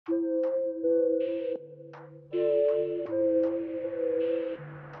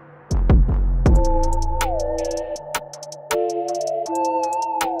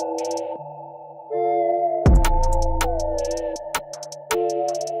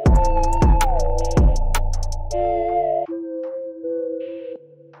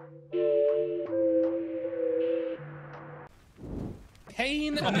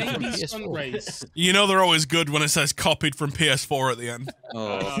Pain, maybe Sun Race. You know they're always good when it says copied from PS4 at the end.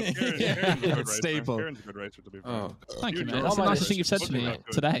 It's staple. Kieran's a good racer, to be fair. Oh, thank you, man. That's the nicest thing you've said to me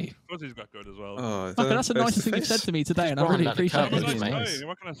today. Fuzzy's got good as well. oh, Okay, that's the nicest thing you've said to me today, and I really appreciate Nice it. guy,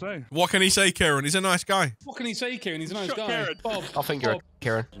 what can I say? What can he say, Kieran? He's a nice guy. What can he say, Kieran? He's a nice Shut guy. Kieran. Bob. I think you're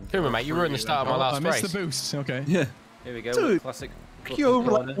Kieran. Come on, mate. You ruined the start of my last I missed race. the boost. Okay. yeah. Here we go. Dude, Classic. You over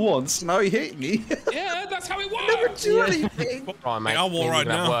like once, now he hit me. Yeah, that's how it Never works. do anything. Right, mate. I'm all right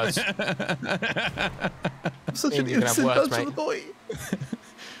now. Words. I'm such an You can have innocent words, bunch of mate. the boy.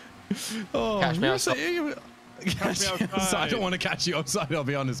 Oh, Catch me you're outside. Catch you outside. I don't want to catch you outside, I'll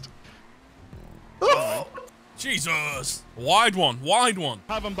be honest. Oh, Jesus. Wide one. Wide one.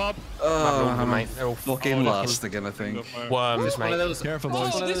 Have him, Bob. Oh, mate. They're all fucking last again, I think. worms, One of mate. those. Careful,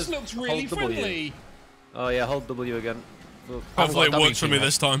 boys. Oh, this looks really Hold W. friendly. Oh yeah, hold W again. Look, Hopefully it got works for me W,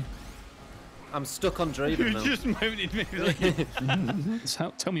 this time. I'm stuck on Draven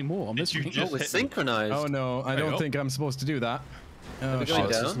now. Tell me more. I'm listening. Oh, we're synchronized. Oh no, I don't go. think I'm supposed to do that. Oh, we shit. going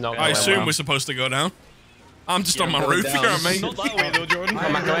This is down? not I going assume well. we're supposed to go down. I'm just on my going roof down. here, mate. Not that way, though, Jordan.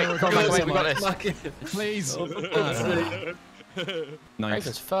 Come back away. Come back away. We got this. Please. Ninth.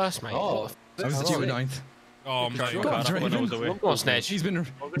 Raven's first, mate. Oh, What I was due at ninth. Oh, mate. Go on, Draven. the- Go on, Snedge. He's been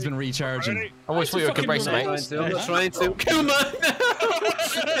recharging. Ready? I always thought you were a good racer, mate. I'm not trying to. Kuma!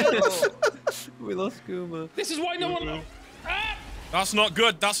 We lost Kuma. This is why no one. Ah! That's not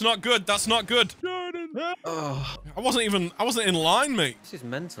good. That's not good. That's not good. Oh, I wasn't in line, mate. This is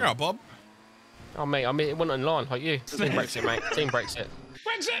mental. Yeah, Bob. Oh, mate. I mean, it wasn't in line like you. Team breaks it, mate. Team breaks it.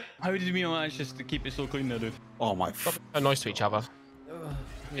 Brexit. How did we manage just to keep it so clean, though, dude? oh my. So nice to each other.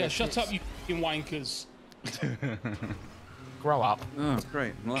 Yeah, shut up, you f***ing wankers. Grow up. Oh,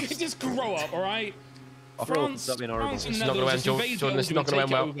 great. Last. Just grow up, all right? France, Stop being horrible. France and This is not gonna Netherlands end, invade Jordan. This is not Belgium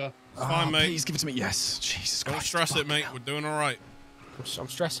gonna and end take it It's fine, mate. Please give it to me. Yes. Jesus Don't Christ. stress it, mate. We're doing all right. I'm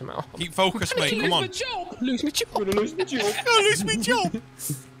stressing, mate. Keep focused, mate. over. Come on. Lose my job. Lose me job. I'm gonna lose me job. Don't lose me job.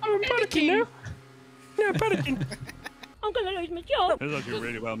 I'm a mannequin now. No, mannequin. I'm gonna lose my job. This is actually a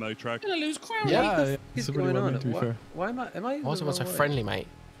really well-made track. I'm gonna lose crown. Yeah. What's it's a really going well on? made, to be fair. Why am I? Am I? Why is everyone so friendly, mate?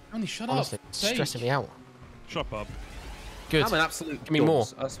 Only shut Honestly, up. it's stressing me out. Shut up. Good. I'm an absolute. Give me more.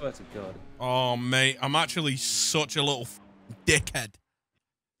 dunce, I swear to God. Oh, mate. I'm actually such a little dickhead.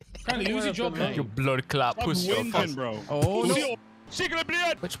 Trying to lose your job, mate. Your blood clot I'm pussy. whinging, bro. Oh no. Secret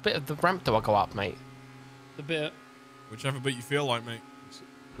bleed. Which bit of the ramp do I go up, mate? The bit. Whichever bit you feel like, mate.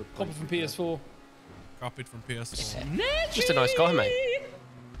 Copy from PS4. Copied from PS4. Snedgy! Just a nice guy, mate.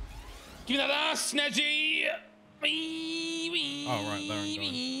 Give me that ass, Snedgy! Oh, right, there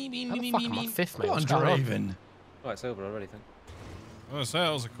I'm How the fuck am I fifth, mate? Go on, What's going on? Draven. Oh, it's over already. Think. I was gonna say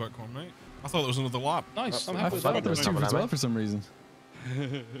that was a quick one, mate. I thought there was another lap. Nice, I'm I happy with thought that. there was two as well for some reason.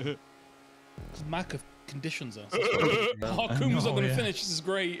 It's Mac of conditions us. Oh, Kuma's not going to finish. This is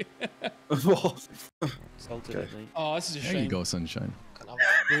great. Salted it, mate. Oh, this is a There shame. you go, sunshine.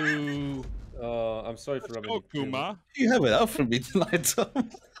 Ooh. Oh, I'm sorry for rubbing Oh, you. Kuma. You have it out from me tonight, Tom.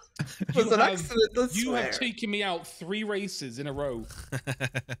 It was an accident, I You swear. have taken me out 3 races in a row.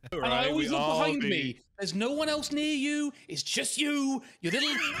 And Right, I always we look all behind be- me. There's no one else near you. It's just you. Your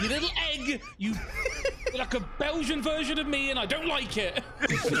little egg. You're like a Belgian version of me, and I don't like it.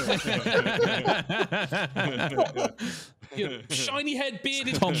 Your shiny head,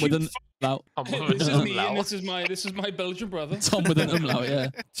 bearded. Tom with an umlaut. This is me, and this is my Belgian brother. Tom with an umlaut, yeah.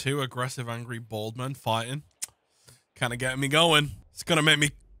 Two aggressive, angry bald men fighting. Kind of getting me going. It's gonna make me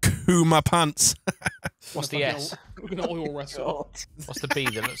coo my pants. What's the S? We're gonna oil wrestle. What's the B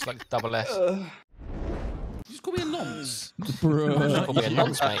that looks like double S? Just call me a nonce. Bro. Call me a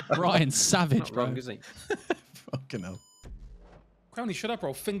nonce, mate. Ryan Savage, Not wrong, bro. is he? Fucking hell. Crowley, shut up, or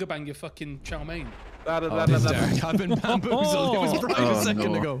I'll finger bang your fucking chow mein. Oh, this Derek. I've been bamboozled. It was right a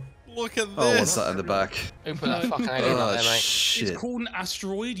second ago. Look at this. Oh, what's that in the back? Who put that fucking alien Oh, up there, mate? shit. It's called an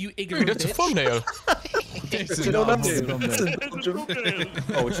asteroid, you Dude, ignorant that's a bitch. thumbnail. This is You know not that's a thumbnail.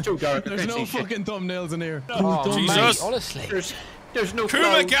 Oh, it's too dark. There's no fucking thumbnails in here. Oh, Jesus. mate, honestly. There's no Kuma,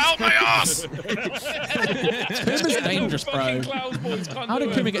 clouds. get out my ass! Kuma's dangerous, bro. Fucking clouds, boys, can't How do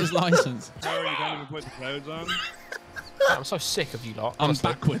did it. Kuma get his license? Sorry, you can't even put the clouds on. I'm so sick of you lot. I'm honestly.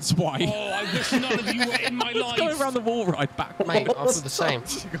 backwards. Why? Oh, I wish none of you were in my life. Going around the wall right backwards. Mate, I feel the same.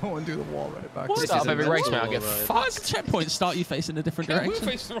 Go and do the wall right back. Start of every race, mate, I get Why does the checkpoint start you facing a different Yeah, we're direction?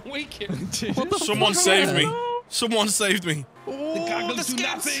 facing the wrong way, kid. Someone saved me. Someone saved me. The goggles do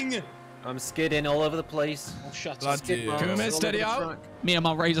nothing. I'm skidding all over the place. Oh, shut up. Bloody hell. Come in, steady out. Me and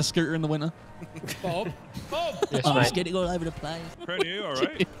my Razor scooter in the winter. Bob. Bob. Yes, I'm mate. just getting all over the place. Brownie, you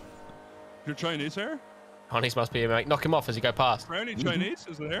alright? You're Chinese here? Chinese must be here, mate. Knock him off as you go past. Brownie Chinese?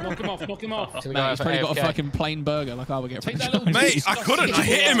 Is there? Knock him off. Knock him off. He's gonna Mate, go he's for probably got a AFK. fucking plain burger like I would get from Take that little Mate, I couldn't. I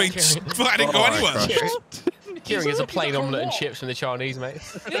hit him. I didn't go anywhere. Kieran gets a plain omelette and chips from the Chinese, mate.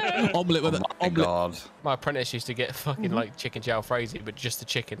 omelette with an omelette. God. My apprentice used to get fucking like chicken jalfrezi, but just the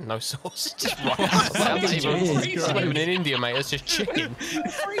chicken, no sauce. Just right. That's not even in India, mate. It's just chicken.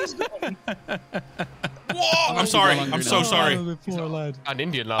 Whoa! I'm sorry. I'm so sorry. An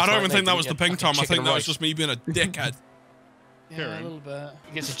Indian last I don't night, even mate, think that was didn't the you? ping tom. I Fucking think chicken that was and just me being a dickhead. Yeah, a little bit.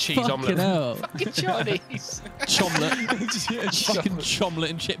 He gets a cheese Fucking omelette. hell. Fucking Chinese. Chomlet. Fucking chomlet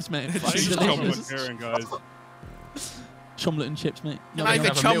and chips, mate. Fucking Jesus delicious. Karen, guys. Chomlet and chips, mate. Can I have a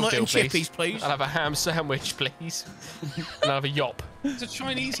Have a meal chomlet deal, and chippies, please? I'll have a ham sandwich, please. And I'll have a yop. It's a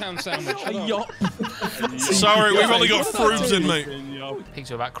Chinese ham sandwich. A yop. Sorry, we've only got frubes in, mate.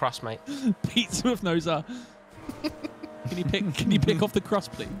 Pizza without crust, mate. Pizza with no za. Can you pick off the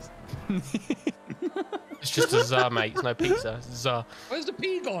crust, please? It's just a za, mate. It's no pizza. It's za. Where's the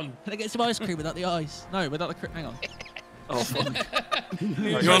pea gone? Can I get some ice cream without the ice? No, without the cream. Hang on. Oh, fuck.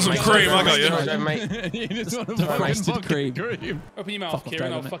 You want some cream? I got you. Right, mate. You just want The a fucking frosted bucket cream. of cream. Open your mouth, Fuck off,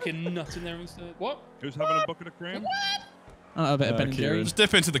 Kieran. I'll David. fucking nut in there instead. What? Who's having a bucket of cream? I'll have a bit of Ben and Kieran. Jerry's. Just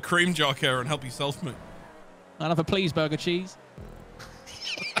dip into the cream jar, Karen, and help yourself, mate. I'll have a please burger cheese.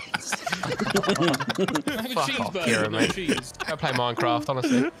 I have a Fuck off, cheeseburger Kieran, with no mate. cheese. Go play Minecraft,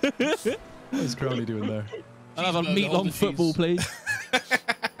 honestly. What's Crowley doing there? I'll have a Cheeseburger, meat all long the football, cheese. please.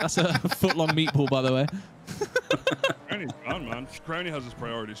 That's a foot long meatball, by the way. Crownie's gone, man. Crownie has his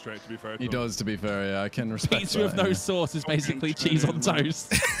priorities straight, to be fair. to He him. does, to be fair. Yeah, I can respect Pizza that. with no yeah. sauce is basically Fucking cheese on Chinese,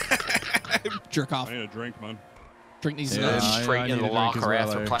 toast. Jerk off. I need a drink, man. Drink these Yeah, nuts. I Straight in need the a drink as locker well,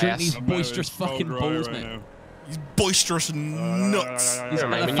 after eh? Drink class. these I'm boisterous so fucking dry balls, right mate. now. These boisterous nuts. Yeah,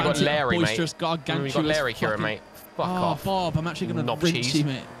 mate, when you got Fancy Larry, mate. boisterous, When you gargantuous got Larry, Kieran, fucking- mate. Fuck Oh, off. Bob, I'm actually gonna Knob rinse cheese. you,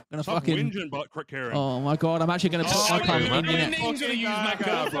 mate. I'm gonna Stop fucking. whinging, but Karen. Oh my god, I'm actually gonna put my Oh, thumb man. in your neck. name's gonna use my Fucking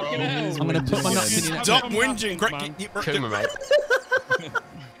car, bro. fucking hell. I'm gonna put my nuts in your neck. Stop Come whinging. on, man. Kuma, mate.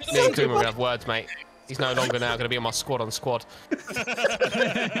 Me and Kuma will have words, mate. He's no longer now going to be on my squad on squad. Play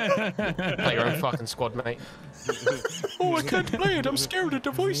your own fucking squad, mate. Oh, I can't play it. I'm scared of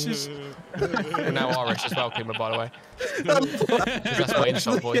the voices. You're now Irish as well, Kuma, by the way. That's my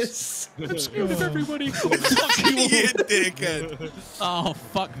insult voice. I'm scared of everybody. Fuck you, dickhead. Oh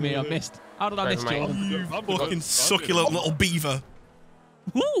fuck me, I missed. How did I miss, Mate. Jordan? You fucking succulent little beaver.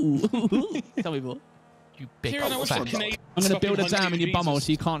 Ooh. Tell me more. You big Kieran, I old wish fat. I could I'm gonna build a dam in your bumhole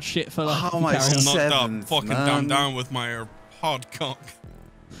so you can't shit for like. Oh my carry on. Knocked up, Seventh, fucking man. down down with my hard cock.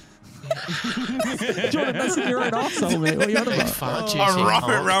 Jordan, that's in your own arsehole, mate. What are you on Big about? fat juicy I wrap it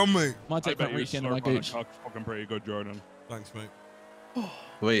cunt. round me. My I dick bet can't you reach the end of my slurp on a gooch. cock's fucking pretty good, Jordan. Thanks, mate.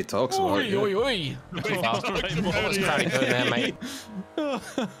 Wait, he talks about Oi, it. oi, oi. Too fast. What's Crowley doing there, mate?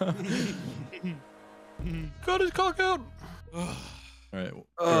 Got his cock out. Right.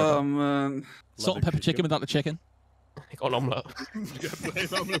 Oh, man. Salt and pepper chicken without the chicken. He got an omelette. You get plain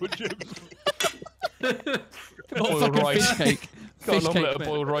omelette with chips. Not Boiled fucking rice. fish cake. Got Fish an omelette cake, of mate.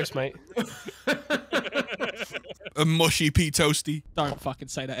 boiled rice, mate. A mushy pea toasty. Don't fucking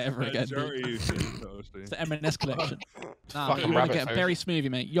say that ever again, dude. Jerry, It's toasty. the M&S collection. Nah, Fucking mate, you want to rabbit get a toast. berry smoothie,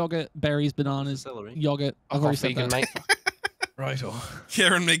 mate. Yogurt, berries, bananas, Celery. yogurt. I've Fuck already off, said vegan, that. mate. Right.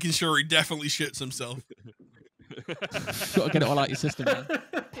 Kieran making sure he definitely shits himself. Got to get it all out your system, man. Put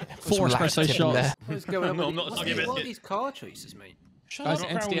some 4 espresso laxative in shots. there. What is going on? No, with I'm not what's giving these- what it. are these car choices, mate? Shut Guys, up,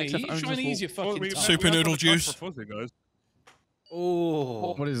 NTXF Crowley. owns Eat this Chinese, you Oh, fucking we- cunt. Super we have noodle to cut juice. for fuzzy, guys.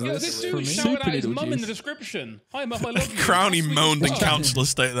 Oh. What is Yeah, this? this For dude me? shouted out his Super mum in the juice. description. Hi, Muff, I love you. Crowny moaned in Fuck. council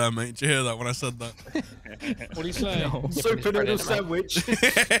estate there, mate. Did you hear that when I said that? What do you say? Super noodle mate. sandwich.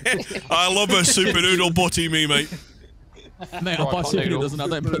 I love a super noodle butty, me, mate. Mate, I'll buy Right, super noodle. noodles and I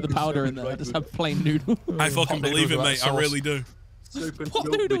don't put the powder in there. I just have plain noodle. I fucking Hot believe it, noodle mate. without I sauce. really do. Super What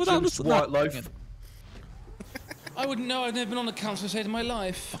noodle without the white loaf. I wouldn't know. I've never been on a council estate in my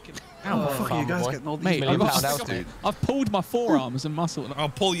life. How the fuck are you guys boy. getting all these Mate, Million I've, pound got, house, dude. I've pulled my forearms and muscle. I'll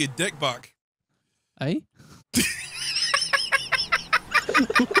pull your dick back. Eh?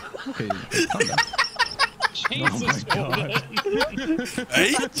 Okay, calm down. Jesus, Jordan.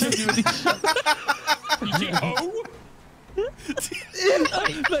 Hey? Oh, Not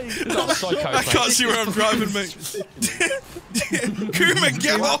a psycho, I mate. can't see where I'm driving, mate. Kuma,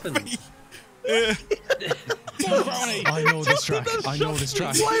 get off me! Yeah. I know this track. I know this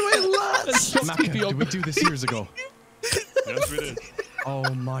track. Macca, did we do this years ago? Yes, we did.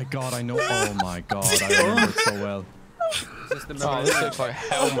 Oh my god, I know. Oh my god, I remember it so well. Is this the Oh, this looks like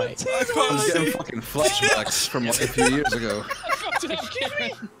hell, mate. I can't I'm see. getting fucking flashbacks from like a few years ago.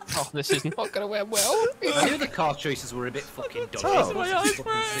 Oh, this is not going to end well. I knew the car choices were a bit fucking dumb. Oh. I was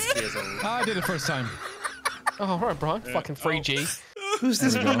fucking 6 years old. I did it first time. Oh, right, Brian. Fucking 3G. Who's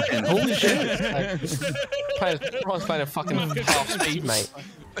this fucking? Holy shit! Brian's playing a fucking half speed, mate.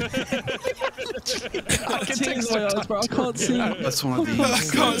 I can't see. That's one of these. I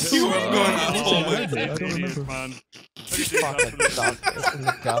can't see where I'm going at all, mate. Idiots, man. Fucking dog. It's in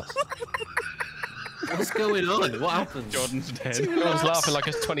the guts. What's going on? What happened? Jordan's dead. Everyone's laughing like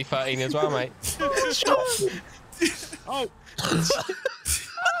it's 2013 as well, mate. Oh,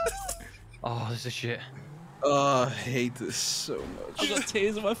 Oh, this is shit. Oh, I hate this so much. I've got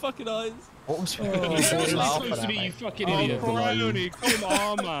tears in my fucking eyes. What was It's laughing supposed to at, be, you mate? fucking oh, idiot. Brownie, come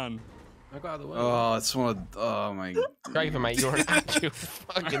on, man. I got out of the way. Oh, it's one of. Oh my. Graver, mate, you're an actual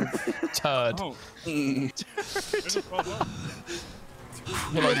fucking turd. Oh,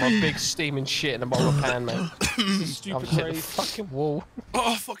 You're like my big steaming shit in a bottle of pan, mate. I've Stupid hit the grave. fucking wall.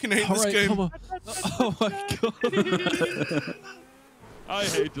 Oh, I fucking hate this Alright, game. come on. Oh my god. I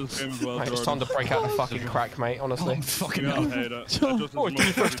hate this game as well, Mate, it's Jordan. time to break out the fucking crack, mate, honestly. Oh, fucking Yeah, I hell. hate it. Oh, Just as Oh, it's much your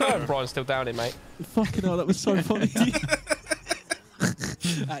first as turn. you Brian's still down it, mate. Fucking hell, that was so funny.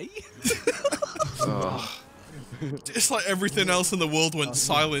 Hey. Oh. It's like everything else in the world went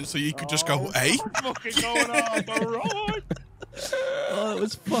silent, so you could just go, "Hey." What's fucking going on? Alright. Oh, that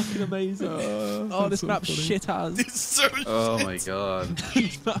was fucking amazing. Oh, this map's shit as. It's so. Oh my god.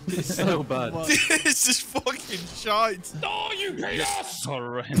 This map is so bad. It's just fucking shite. Oh, you chaos!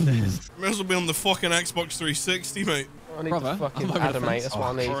 Horrendous. May as well be on the fucking Xbox 360, mate. I need Brother, the fucking I'm not gonna adder, mate. That's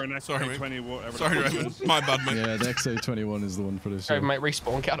what I need. Or an Sorry, mate. XP20, whatever. Sorry, the fuck it mate. is. My bad, mate. Yeah, the XA21 is the one for this Go, show. mate,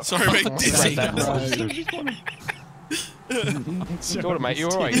 respawn. Get out of Sorry, mate. fucking Dizzy. red there. Jordan, mate, you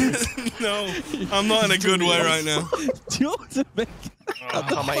alright? No, I'm not in a good way right now. Jordan, mate.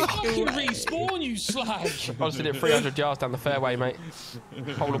 Oh, mate. Fucking respawn, you slag! I was it 300 yards down the fairway, mate.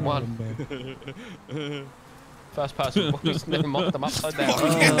 Hole in one. First person. Just never marked them upside down.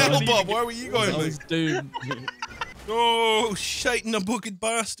 Fucking hell, Bob. Where were you going, I mate? was doomed. Oh, shite, the bucket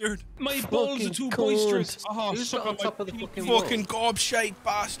bastard. My balls are too Fucking boisterous. Oh, Who's suck got on on my top of the fucking wall? Fucking gobshite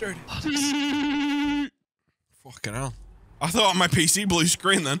bastard. Fucking hell. I thought my PC blew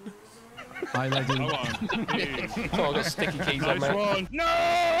screen then. I like Come it. on. Oh, I got sticky keys on, Nice mate. one. No!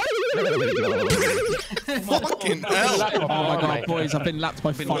 Fucking hell. Oh my god, mate. boys, I've been lapped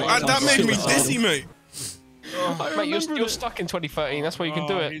by 5. That made me dizzy, mate. Mate, you're stuck in 2013. That's why you can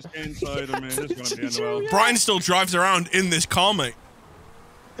do it. He's inside of me. This is going to be end well. Brian still drives around in this car, mate.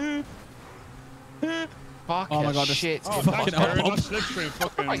 Fucking Oh my god, this- shit. Oh, Fucking that's hell, Bob. that slipstream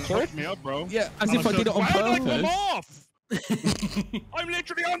fucking Right, fucked me up, bro. Yeah, as if I did it on Why did I come purpose. off? I'm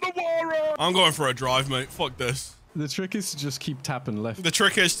literally on the water. I'm going for a drive, mate. Fuck this. The trick is to just keep tapping left. The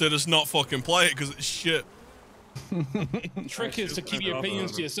trick is to just not fucking play it because it's shit. The trick is to keep your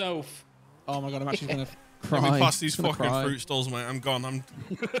opinions to yourself. Oh my god, I'm actually gonna Let cry. me pass these I'm gonna fucking cry. fruit stalls, mate. I'm gone. I'm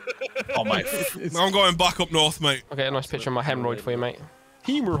It's- going back up north, mate. Okay, a nice picture of my hemorrhoid for you, mate.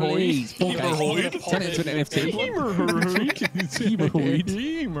 Please, okay. Hemorrhoid. Turn it into an NFT. Hemorrhoid.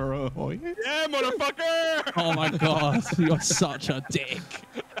 Hemorrhoid. Yeah, motherfucker. Oh my god, you're such a dick.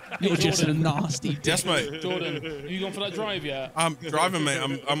 You're just a nasty dick. Yes, mate. Jordan, are you going for that drive yet? I'm driving, mate.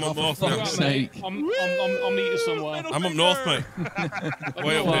 I'm up north fuck's now. Right, sake. mate. I'm meeting somewhere. I'm up north, mate.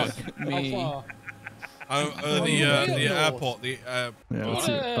 Way up there. Fuck How me. far? The airport. The Yeah, that's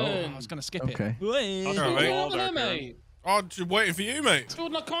it. Oh, I was gonna skip it. Okay. Wait. What's Alright, going mate. on over there, mate? Oh, just waiting for you, mate.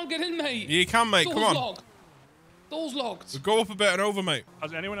 Jordan, I can't get in, mate. You can, mate. Door's Come on. locked. Door's locked. Go up a bit and over, mate.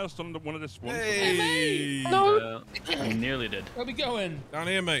 Has anyone else done one of this one? Hey. No. I nearly did. Where we going? Down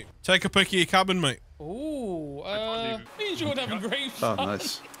here, mate. Take a pic of your cabin, mate. Ooh, me and Jordan having great Oh, fun.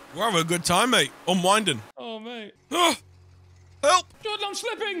 nice. We're having a good time, mate. Unwinding. Oh, mate. Ah, help! Jordan, I'm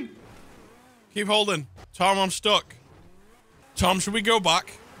slipping. Keep holding. Tom, I'm stuck. Tom, should we go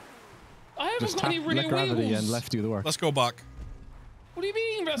back? I haven't Just got tap, any rear let gravity wheels. and left do the work. Let's go back. What do you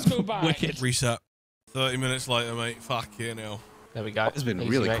mean, let's go back? Wicked. Reset. 30 minutes later, mate. Fuck you know. There we go. It's been Easy,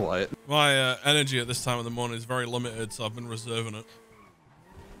 really mate. quiet. My energy at this time of the morning is very limited, so I've been reserving it.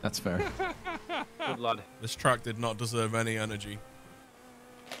 That's fair. Good lad. This track did not deserve any energy.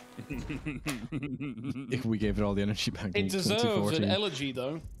 If we gave it all the energy back in It deserves an 2014. elegy,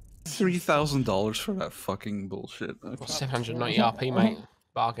 though. $3,000 for that fucking bullshit. Okay. 790 RP, mate.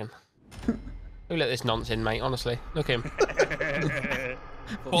 Bargain. Who let this nonce in, mate? Honestly, look at him.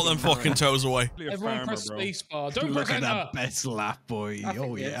 Pull them fucking toes away. Everyone press spacebar. Don't Look press at enter. that best lap, boy. I think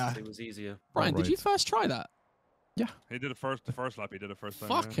Oh, yeah. It was easier. Brian, did you first try that? He did it first. The first lap, he did it first time.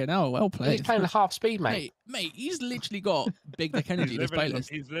 Fucking hell, well He's played. playing half speed, mate. Mate, he's literally got big dick energy in his playlist.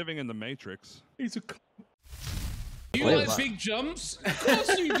 He's living in the Matrix. He's a. You like big jumps? Of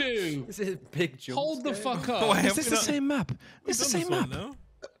course you do. This is a big jump. Hold the fuck up. Oh, Is this the same map? It's the same map.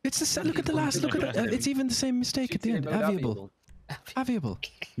 It's the same. Look at the last. Look at it. It's even the same mistake at the end. Aviable. Aviable.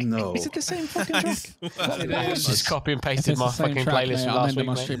 No. Is it the same fucking track? I just copy and pasted It's my the same fucking track, playlist mate. from I'm last ending week,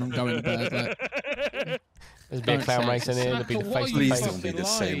 my mate. stream. I'm going to bed. Like, There's a bit of clown racing here. There'll be the face to Please face. don't be the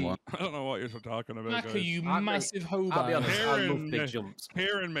same one. I don't know what you're talking about, Mac, are guys. you I'll be- massive I'll be hobo? honest, I love Kieran, big jumps.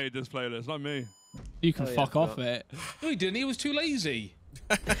 Kieran made this playlist, not me. you can Oh, yeah, fuck off but- it. No, he didn't. He was too lazy.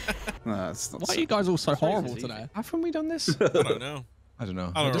 Nah, it's not Why are you guys all so horrible easy. today? Haven't we done this? I don't know. I don't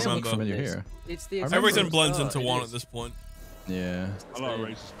know. I don't It doesn't look remember. familiar here. It's the Everything exact blends same into start, one it at is. this point. Yeah. A lot of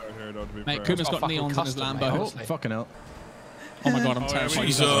races out here, though, to be Mate, fair. Kuma's got got fucking neons in his custom, mate, Lambo. Oh, honestly. fucking hell. Oh my god, I'm Oh, yeah, terrified. we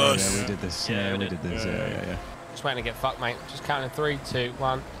You did guys are- Jesus. Yeah, we did this. Yeah, we did this. Yeah. Just waiting to get fucked, mate. Just counting 3, 2,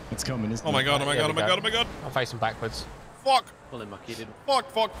 1. It's coming, isn't Oh my it? god, oh my There god, we oh my go. god, oh my god. I'm facing backwards. Fuck, Pulling my kid in. fuck,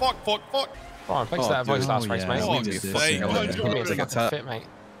 fuck, fuck, fuck, fuck. Brian, thanks Oh, for that voice dude. last Oh, race, yeah, mate. we Oh, did you this. fucking Yeah, hell. yeah. Give me a Like a fucking tap. fit, mate.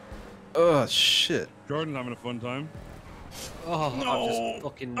 Oh, shit. Jordan's having a fun time. Oh, I've just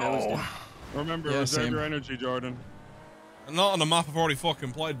fucking nosed him. Remember, Yeah, reserve same. your energy, Jordan. And not on a map I've already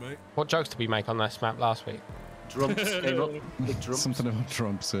fucking played, mate. What jokes did we make on this map last week? Drumps came up. Big drumps. Something about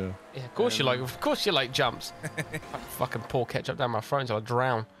Trumps, yeah. Yeah, of course you like jumps. I fucking pour ketchup down my throat until I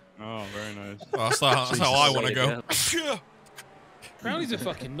drown. Oh, very nice. Oh, that's how I want to go. Brownie's a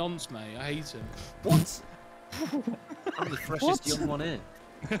fucking nonce, mate. I hate him. What? I'm the freshest young one here.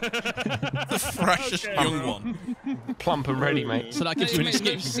 The freshest young one. Plump and ready, mate. So that gives Mate, you an mate, I've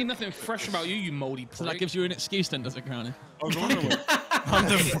excuse. seen nothing fresh about you, you moldy prick. So that gives you an excuse then, does it, Crowley? I was wondering what...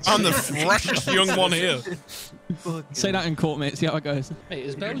 I'm the freshest young one here. Say that in court, mate. See how it goes. Mate,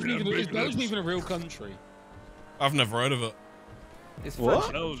 is Belgium even a real country? I've never heard of it. It's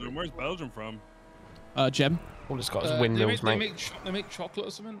What? Belgium. Where's Belgium from? Jem. All it's got is They windmills, make, mate. they make chocolate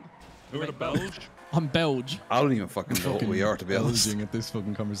or something? Who are the Belge? I'm Belge. I don't even fucking know what we are, to be honest. Belging at this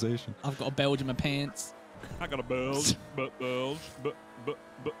fucking conversation. I've got a Belge in my pants. I got a Belge, but.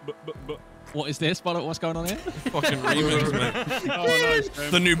 What is this? What's going on here? Fucking remix, mate. Oh, nice game.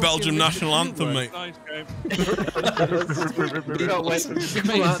 The new Belgium national anthem, mate. Nice game. You don't wait. Mate, it's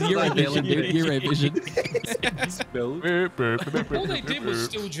Eurovision, dude. Eurovision. All they did was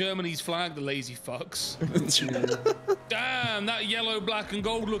steal Germany's flag, the lazy fucks. Damn, that yellow, black, and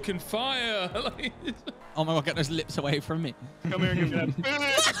gold looking fire. Like, Oh my god, get those lips away from me. Come here and give me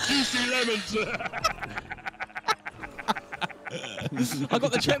that juicy lemons. I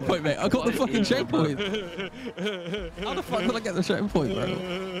got the checkpoint, mate. I got the fucking checkpoint. How the fuck did I get the checkpoint, bro?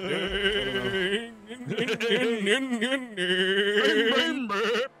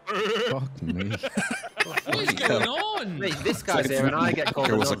 Fuck me. what is going on? Mate, this guy's here and I get called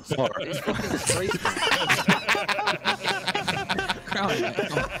There a was a nonce. car. It's fucking disgraceful. Crowley, mate.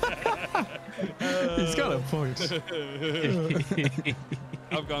 He's got a point.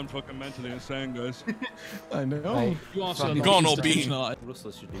 I've gone fucking mentally insane, guys. I know. Mate, You are so fucking Gone all lucky. bean.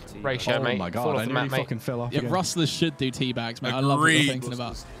 Russell should be team. ratio, Oh mate. my Fall god, off I the nearly map, mate. fucking fell off Yeah, again. rustlers should do tea bags, mate. I love what you're Agreed. thinking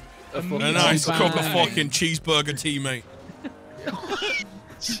about. A nice Bang. cup of fucking cheeseburger tea, mate.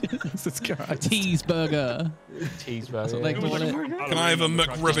 Jesus A Christ. teaseburger. Cheeseburger. That's what they call it. Can I have a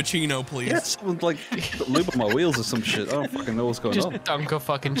McRibicino, please? Yeah, someone's like put lube on my wheels or some shit. I don't fucking know what's going Just on. dunk a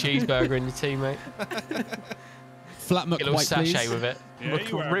fucking cheeseburger in your tea, mate. Flat Get a little McWhite, sachet please. with it. Yeah,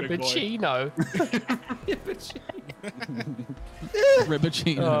 you are, big boy. Ribicino.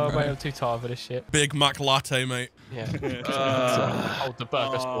 Ribicino. Oh, bro. mate, I'm too tired for this shit. Big Mac latte, mate. Yeah. Hold the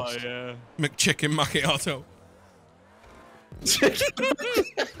burger Oh, sauce. yeah. McChicken macchiato.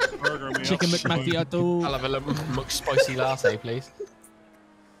 Burger me Chicken up. McMacchiato. I'll have a little McSpicy latte, please.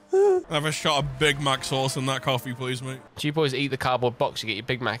 Have a shot of Big Mac sauce in that coffee, please, mate. Do you boys eat the cardboard box you get your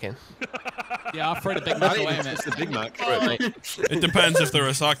Big Mac in? Yeah, I'll throw the Big Mac away, mate. It's the Big Mac. It depends if the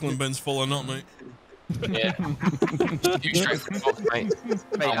recycling bin's full or not, mate. Yeah. You straight from the box, mate. Mate,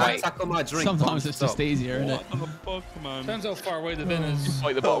 Oh, I wait. tackle my drink. Sometimes it's just easier, isn't it? What the fuck, man? Depends how far away the bin is.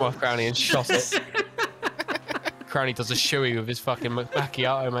 Bite the bottom off Crowley and shot it. Crowley does a shoey with his fucking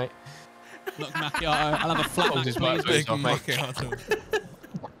macchiato, mate. Look, macchiato. I'll have a flat Pulls Mac, his please. work Big off, mate. macchiato.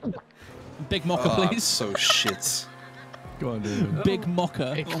 Big mocha, Ah, please. so shit. Go on, dude. Big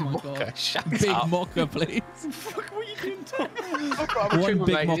mocha. Big Oh my mocha, god. shut Big up. mocha, please. One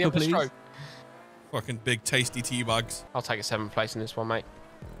big mocha, please. Fucking big tasty tea bags. I'll take a 7th place in this one, mate.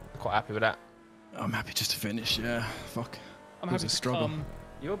 I'm quite happy with that. I'm happy just to finish. Yeah. Fuck. I'm It was happy a to struggle. come.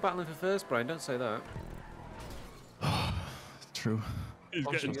 You're battling for first, Brian. Don't say that. True. He's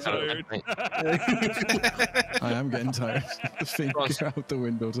getting Function's tired. mate. I am getting tired. The finger out the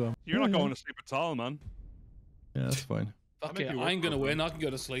window, Tom. You're not going to sleep at all, man. Yeah, that's fine. Fuck make it, you I ain't work gonna for it. win. I can go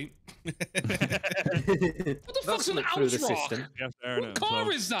to sleep. What the That's fuck's an look through the Outrock? system. Yes, What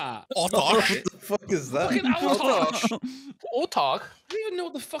car is that? Otter. What the fuck is that? Fucking Outrock. Autark? I didn't even know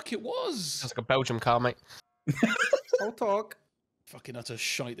what the fuck it was. Sounds like a Belgium car, mate. I'll talk. Fucking utter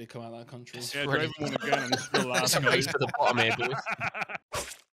shite they come out of that country. Yeah, Really- driving one again and it's still It's last a race to the bottom here, boys.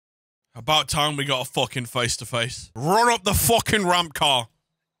 About time we got a fucking face to face. Run up the fucking ramp car.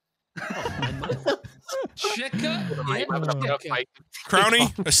 Checker? Mate, Yeah, have a checker. fight.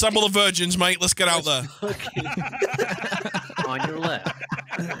 Crowny, assemble the virgins, mate. Let's get out there. On your left.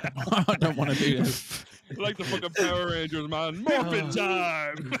 I don't want to do this. like the fucking Power Rangers, man. Morphin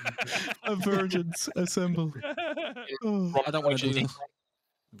time! Virgins assemble. I don't want to do this.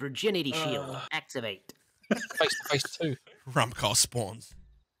 Virginity shield activate. Face to face too. Ramp car spawns.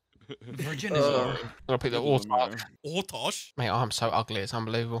 Virginity. I'm gonna pick the Autark. Ortosh? Mate, I'm so ugly. It's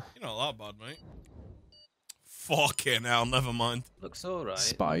unbelievable. You're not that bad, mate. Fucking hell, never mind. Looks alright.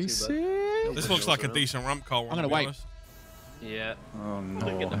 Spicy. This looks like a decent ramp car. I'm gonna wait. Yeah. Oh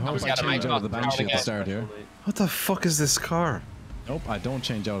no. I hope I change out of the Banshee at the start here. What the fuck is this car? Nope, I don't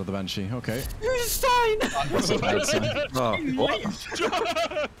change out of the Banshee. Okay. That's a bad sign.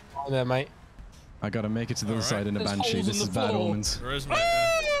 Oh. Oh, there, mate. I gotta make it to the other Alright. side in a There's Banshee. holes This in is the bad floor. omens. There is, mate.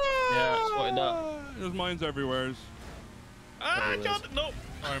 Yeah, spotted that. There's mines everywhere. Ah, John, no.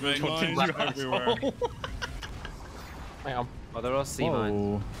 Sorry, mate. Mines everywhere. Mate, I'm Oh, there are sea mines.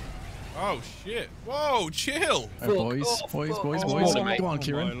 Whoa. Oh, shit. Whoa, chill. Alright, boys, boys. Oh, mate. Go on, My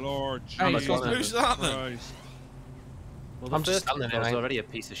Kieran. lord, Hey, Jesus Who's that then? Christ. Well, the I'm just first standing there, was mate. already a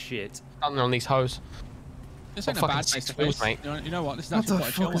piece of shit. standing on these hoes. This ain't a fucking bad 6 face to wheels, face. mate. You know what? This is What actually the quite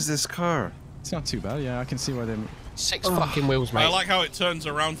a chill fuck is this car? It's not too bad. Yeah, I can see why they. 6 fucking wheels, mate. I like how it turns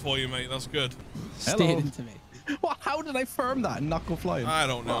around for you, mate. That's good. one. Hello. Steered into me. What? How did I firm that and not go flying? I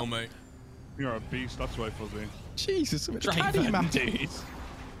don't know, mate. You're a beast, that's why, Fuzzy. Jesus, I'm Driving, man.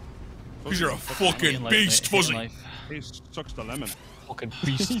 Because you're a fucking beast, Fuzzy. He sucks the lemon. Fucking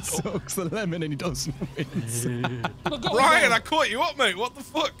He beast. sucks the lemon and he doesn't win. Ryan, I caught you up, mate. What the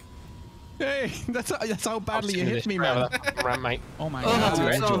fuck? Hey, that's how badly you hit me, man. man. Ramp, mate. Oh my Oh, god.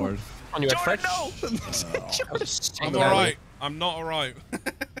 that's George. all. On your head, Fred. I'm alright. I'm not alright.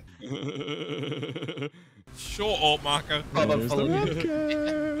 Shut up, Marco. There's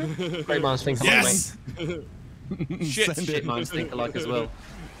the Great minds think alike, Yes! Shit. Send Shit it. mines think alike as well.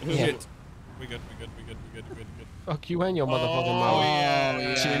 mate. Shit. We good. Fuck you and your motherfucking Oh, mouth.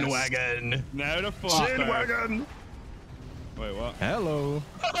 yeah. Chin wagon. Now the fuck. Chin wagon. Wait, what? Hello.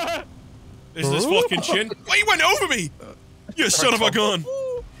 Is this fucking chin? Wait, you went over me! You son of a gun!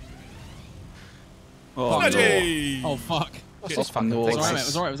 Snudgy! Oh fuck. What's this fucking No, thing? It was alright, mate. Nice. It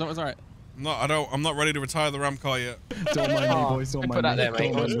was alright. It was alright. No, I'm not ready to retire the ram car yet. Don't mind me, boys. Don't Put mind that me.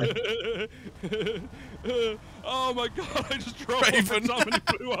 there, mate. Don't mind me. Oh my god, I just drove Raven. over somebody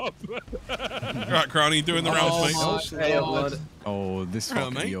blew up. Right, Crowny, doing the rounds, mate. Hey, blood. Oh, this Hello,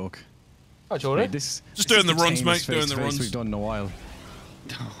 fucking mate. yoke. Oh, Hey, Jordan. this, Just this doing is the runs, tamest mate, doing the face-to-face runs. we've done in a while.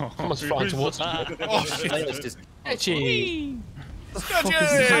 Someone's flying towards us. Oh, shit. Latest is Itchy.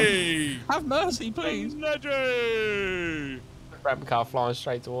 Snudgy! Have mercy, please. Snudgy! Ramp car flying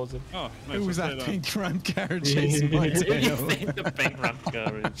straight towards him. Oh, nice. Who was I'll that say pink tramp car chasing my tail? the big ramp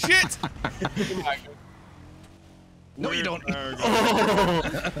car is. Shit! No, you don't.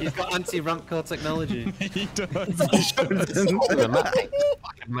 Oh, he's got anti-ramp car technology. He does. The map, mate.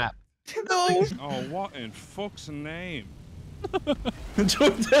 Fucking map. No! Oh, what in fuck's name?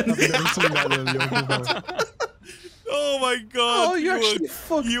 Jordan! I've never seen that little yoke before. Oh my god! Oh, you actually are,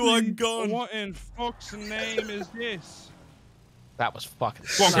 fucked you are me. gone. What in fuck's name is this? That was fucking.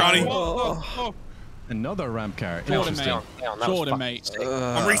 Go on, Crowny. What the fuck? Another ramp car. Jordan, Interesting. mate. That was Jordan, fucking mate. sick.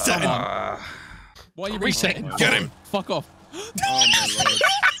 I'm resetting. Why are you Resetting. resetting? Get him! Fuck off. Oh my lord.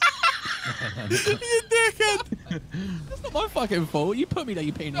 You dickhead! That's not my fucking fault. You put me there,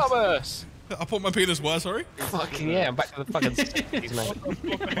 you penis. Thomas. I put my penis where, sorry? Fucking yeah, I'm back to the fucking 60s, mate.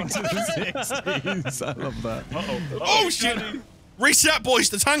 60s. I love that. Oh shit! Reset, boys!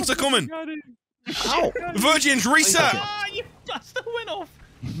 The tanks are coming! Ow! The Virgins, reset! You just went off.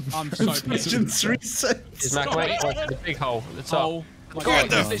 I'm so pissed. Legends reset. Is Mac, mate? Watch the big hole at the top. Oh Get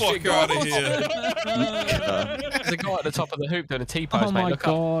the fuck out of here. There's a guy at the top of the hoop doing a T-pose, Oh mate. my Look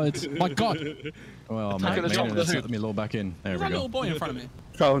up. god. My god. Well, Look at the top of the hoop. let me lower back in. There There's we a little go. boy in front of me.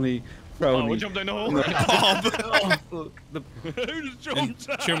 Crowny. Oh, we jumped down the hole. Who just jumped?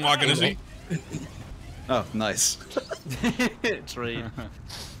 Chin wagon, is he? Oh, nice. Trade.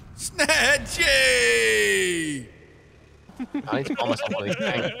 Snedgy! I need to buy myself one of these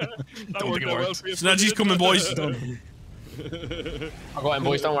tanks. That worked out well for you. Snedgy's coming, boys. I got him,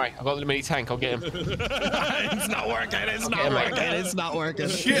 boys. Don't worry. I got the mini tank. I'll get him. It's not working. It's not working. It's not working.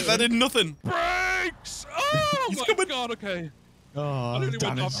 Shit, that did nothing. Brakes! Oh my god, okay. Oh, I nearly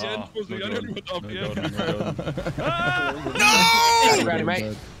damn went it. off the end. I nearly went off the end. No! Ready,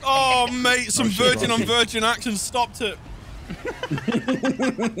 mate? Oh, mate, some virgin on virgin action stopped it.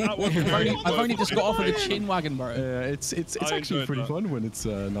 I've only just got off of the chin wagon, bro. It's I actually enjoyed pretty that. fun when it's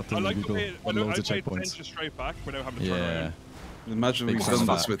not I too like illegal to on loads of I made checkpoints. just straight back without having to turn Yeah, around. Imagine Big we've fun.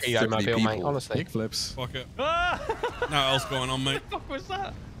 done this with 30 Mobile, mate. people. Honestly. big flips. Fuck it. Now what else going on, mate? What was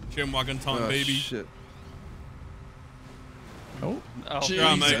that? Chin wagon time, Oh, baby. shit. Oh,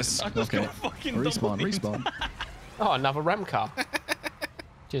 Yeah, mate. Jesus. Okay. Respawn. Oh, another ram car.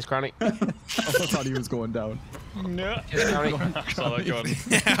 Cheers, Granny. I thought he was going down. No. Cheers, Granny. Saw that going.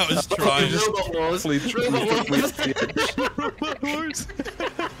 Yeah, I was trying.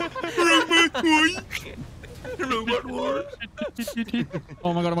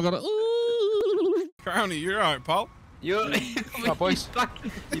 Oh my god, oh my god. Ooh. Crowny, you're alright, pal. You're Right, boys.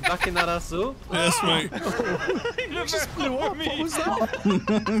 you backing that ass up? Yes, mate. What was that?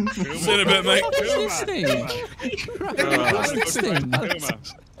 See you in a bit, mate. What's this thing? What's this thing?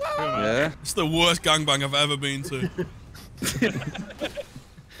 Yeah. It's the worst gangbang I've ever been to.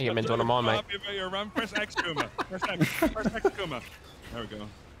 You get into one of mine, mate. Happy about your run. Press X, Kuma. Press X, Kuma. There we go.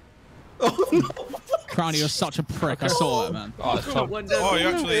 Crowny, you're such a prick. I saw that, man. Oh, it's top. Oh, you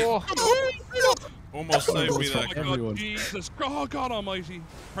actually almost saved me Oh there. my Everyone. god, Jesus. Oh, God almighty.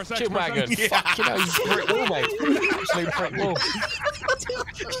 Press X, Chin press wagon. X. Fucking hell, you brick wall, mate. Absolute brick wall.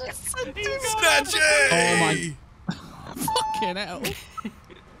 Snatchy! Oh my- Fucking hell.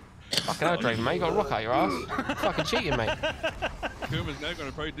 Fucking hell, Draven, mate. You got a rock out your ass. Fucking cheating, mate. Kuma's now going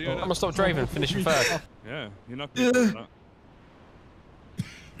to probably do I'm that. gonna stop Draven, finishing third. Yeah, you're not going to do that.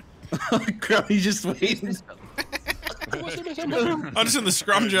 Crowny just waiting. I'm just in the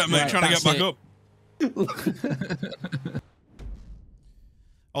scrum jet, mate, Right, trying to get that's back up.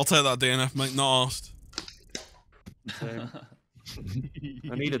 I'll take that DNF, mate, not asked. I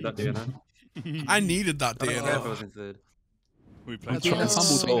needed that, do I needed that I don't care if I DNF. was in third. We played so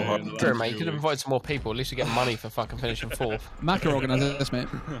hard. Sure, mate. You could have invited some more people. At least you get money for fucking finishing fourth. Macca organised this, mate.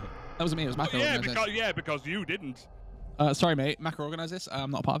 That wasn't me, it was Macca Yeah, organised this. because you didn't. Sorry, mate. Macca organised this.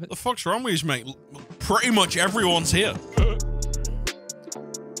 I'm not a part of it. The fuck's wrong with you, mate? Pretty much everyone's here.